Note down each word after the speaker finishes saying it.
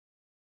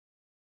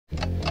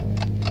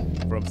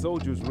From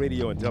Soldiers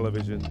Radio and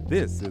Television,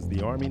 this is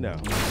the Army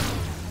Now.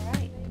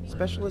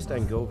 Specialist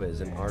Angova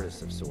is an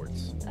artist of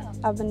sorts.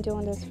 I've been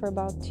doing this for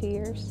about 2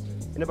 years.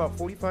 In about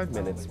 45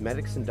 minutes,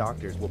 medics and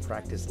doctors will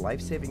practice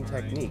life-saving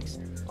techniques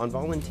on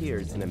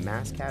volunteers in a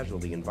mass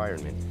casualty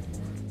environment.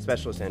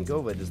 Specialist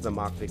Angova does the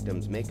mock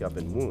victim's makeup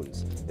and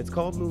wounds. It's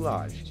called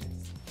Moulage,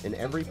 and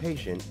every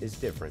patient is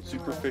different.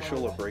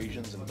 Superficial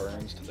abrasions and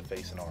burns to the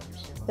face and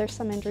arms. There's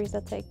some injuries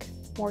that take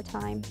more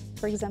time.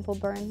 For example,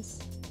 burns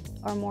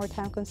are more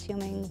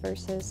time-consuming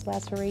versus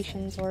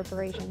lacerations or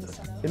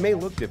abrasions. It may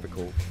look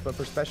difficult, but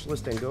for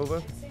Specialist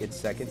Angova, it's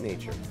second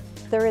nature.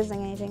 There isn't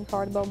anything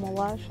hard about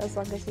Moulage as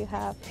long as you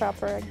have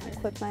proper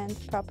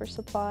equipment, proper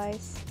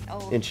supplies.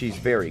 And she's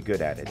very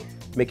good at it,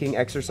 making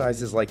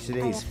exercises like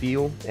today's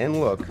feel and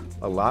look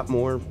a lot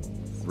more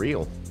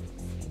real.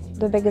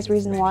 The biggest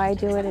reason why I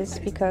do it is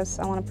because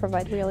I want to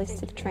provide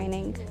realistic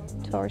training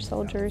to our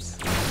soldiers.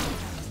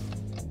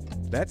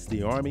 That's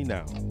the Army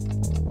Now.